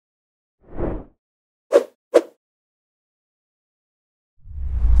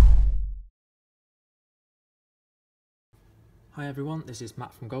Hi everyone, this is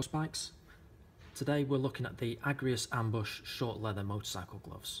Matt from Ghost Bikes. Today we're looking at the Agrius Ambush short leather motorcycle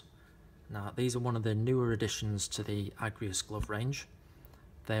gloves. Now these are one of the newer additions to the Agrius glove range.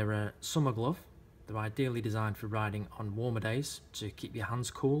 They're a summer glove. They're ideally designed for riding on warmer days to keep your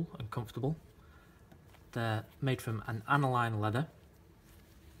hands cool and comfortable. They're made from an Analine leather.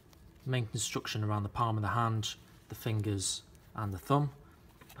 Main construction around the palm of the hand, the fingers and the thumb.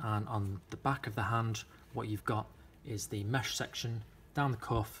 And on the back of the hand what you've got is the mesh section down the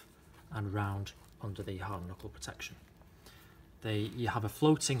cuff and round under the hard knuckle protection. You have a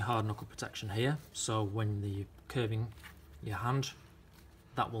floating hard knuckle protection here, so when you're curving your hand,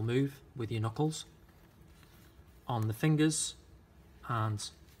 that will move with your knuckles. On the fingers and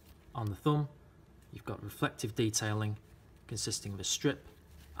on the thumb, you've got reflective detailing consisting of a strip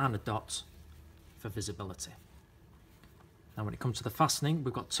and a dot for visibility. Now when it comes to the fastening,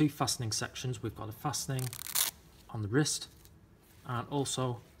 we've got two fastening sections. We've got a fastening on the wrist and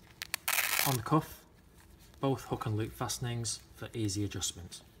also on the cuff, both hook and loop fastenings for easy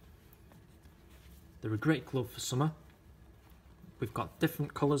adjustment. They're a great glove for summer. We've got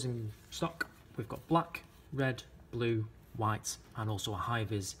different colours in stock. We've got black, red, blue, white and also a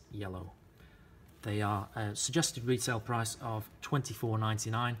high-vis yellow. They are a suggested retail price of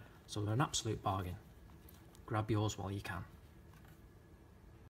 $24.99, so they're an absolute bargain. Grab yours while you can.